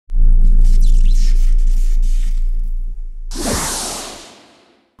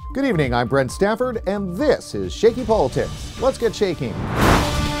Good evening, I'm Brent Stafford, and this is Shaky Politics. Let's get shaking.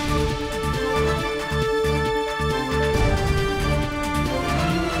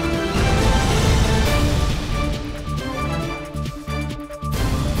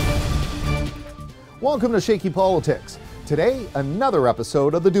 Welcome to Shaky Politics. Today, another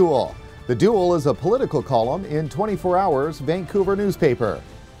episode of The Duel. The Duel is a political column in 24hrs Vancouver Newspaper.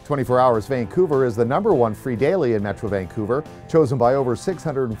 24hrs Vancouver is the #1 free daily in Metro Vancouver, chosen by over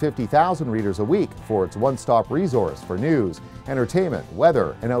 650,000 readers a week for its one-stop resource for news, entertainment,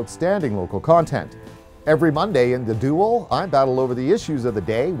 weather, and outstanding local content. Every Monday in The Duel, I battle over the issues of the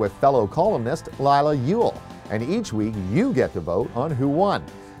day with fellow columnist Laila Yuile, and each week you get to vote on who won.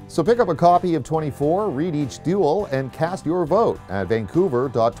 So pick up a copy of 24, read each duel, and cast your vote at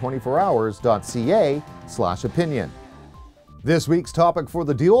vancouver.24hrs.ca/opinion. This week's topic for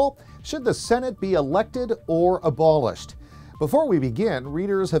the duel: should the Senate be elected or abolished? Before we begin,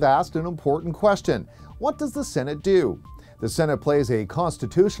 readers have asked an important question. What does the Senate do? The Senate plays a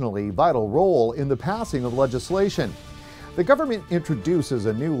constitutionally vital role in the passing of legislation. The government introduces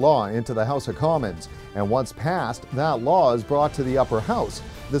a new law into the House of Commons, and once passed, that law is brought to the upper house,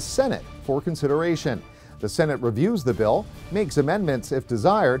 the Senate, for consideration. The Senate reviews the bill, makes amendments if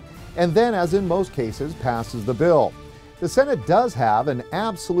desired, and then, as in most cases, passes the bill. The Senate does have an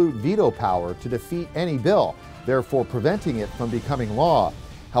absolute veto power to defeat any bill, therefore preventing it from becoming law.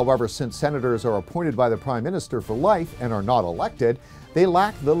 However, since senators are appointed by the Prime Minister for life and are not elected, they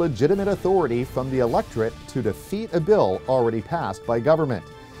lack the legitimate authority from the electorate to defeat a bill already passed by government.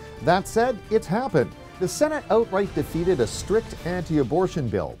 That said, it's happened. The Senate outright defeated a strict anti-abortion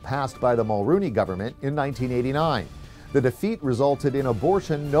bill passed by the Mulroney government in 1989. The defeat resulted in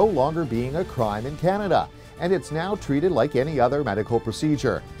abortion no longer being a crime in Canada, and it's now treated like any other medical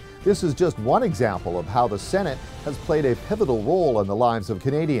procedure. This is just one example of how the Senate has played a pivotal role in the lives of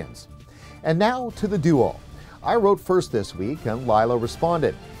Canadians. And now to the duel. I wrote first this week, and Laila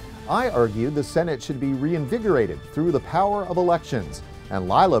responded. I argued the Senate should be reinvigorated through the power of elections, and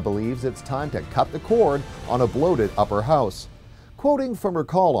Laila believes it's time to cut the cord on a bloated upper house. Quoting from her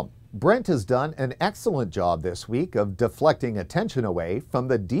column, Brent has done an excellent job this week of deflecting attention away from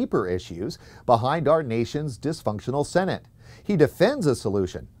the deeper issues behind our nation's dysfunctional Senate. He defends a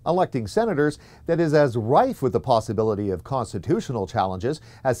solution, electing senators, that is as rife with the possibility of constitutional challenges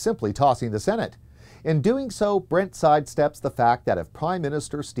as simply tossing the Senate. In doing so, Brent sidesteps the fact that if Prime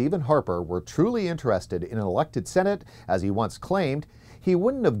Minister Stephen Harper were truly interested in an elected Senate, as he once claimed, he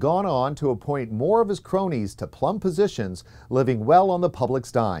wouldn't have gone on to appoint more of his cronies to plum positions, living well on the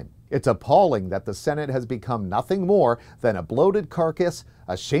public's dime. It's appalling that the Senate has become nothing more than a bloated carcass,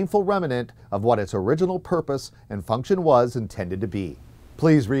 a shameful remnant of what its original purpose and function was intended to be.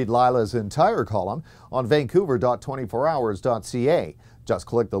 Please read Laila's entire column on vancouver.24hrs.ca. Just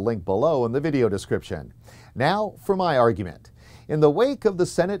click the link below in the video description. Now for my argument. In the wake of the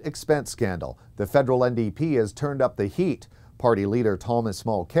Senate expense scandal, the federal NDP has turned up the heat. Party leader Thomas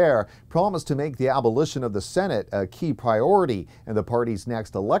Mulcair promised to make the abolition of the Senate a key priority in the party's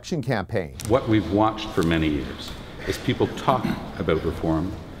next election campaign. What we've watched for many years is people talk about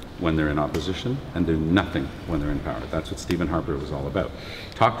reform when they're in opposition and do nothing when they're in power. That's what Stephen Harper was all about.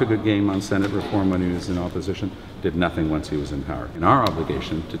 Talked a good game on Senate reform when he was in opposition, did nothing once he was in power. And our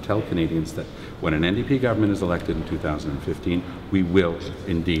obligation to tell Canadians that when an NDP government is elected in 2015, we will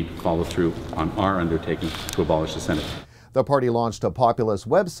indeed follow through on our undertaking to abolish the Senate. The party launched a populist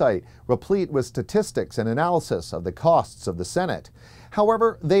website replete with statistics and analysis of the costs of the Senate.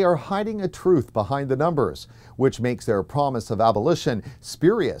 However, they are hiding a truth behind the numbers, which makes their promise of abolition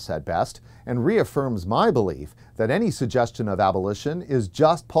spurious at best and reaffirms my belief that any suggestion of abolition is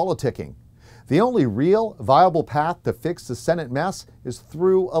just politicking. The only real, viable path to fix the Senate mess is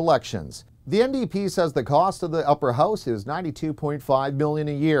through elections. The NDP says the cost of the upper house is $92.5 million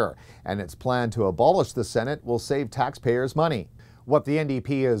a year, and its plan to abolish the Senate will save taxpayers money. What the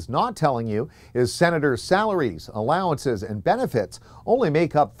NDP is not telling you is senators' salaries, allowances, and benefits only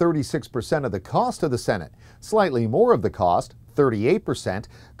make up 36% of the cost of the Senate. Slightly more of the cost, 38%,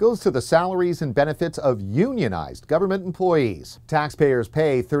 goes to the salaries and benefits of unionized government employees. Taxpayers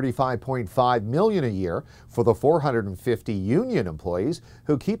pay $35.5 million a year for the 450 union employees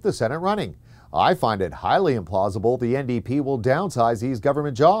who keep the Senate running. I find it highly implausible the NDP will downsize these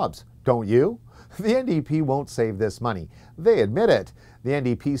government jobs. Don't you? The NDP won't save this money. They admit it. The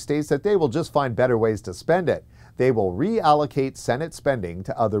NDP states that they will just find better ways to spend it. They will reallocate Senate spending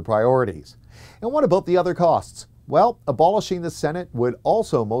to other priorities. And what about the other costs? Well, abolishing the Senate would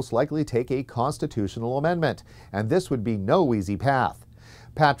also most likely take a constitutional amendment, and this would be no easy path.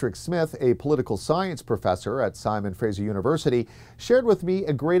 Patrick Smith, a political science professor at Simon Fraser University, shared with me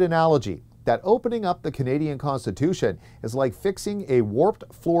a great analogy that opening up the Canadian Constitution is like fixing a warped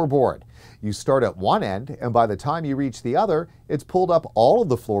floorboard. You start at one end, and by the time you reach the other, it's pulled up all of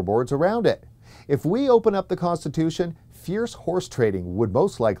the floorboards around it. If we open up the Constitution, fierce horse trading would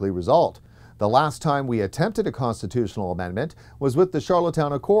most likely result. The last time we attempted a constitutional amendment was with the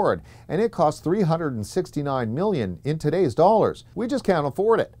Charlottetown Accord, and it cost $369 million in today's dollars. We just can't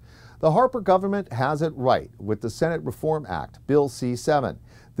afford it. The Harper government has it right with the Senate Reform Act, Bill C-7.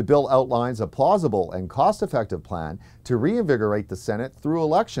 The bill outlines a plausible and cost-effective plan to reinvigorate the Senate through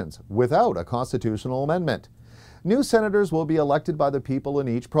elections without a constitutional amendment. New senators will be elected by the people in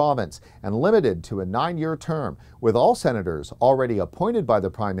each province and limited to a 9-year term, with all senators already appointed by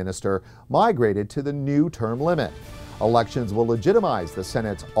the Prime Minister migrated to the new term limit. Elections will legitimize the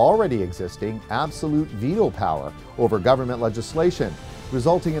Senate's already existing absolute veto power over government legislation,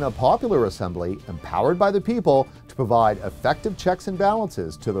 resulting in a popular assembly empowered by the people to provide effective checks and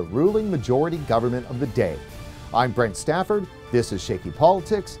balances to the ruling majority government of the day. I'm Brent Stafford, this is Shaky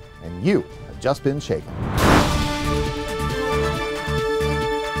Politics, and you have just been shaken.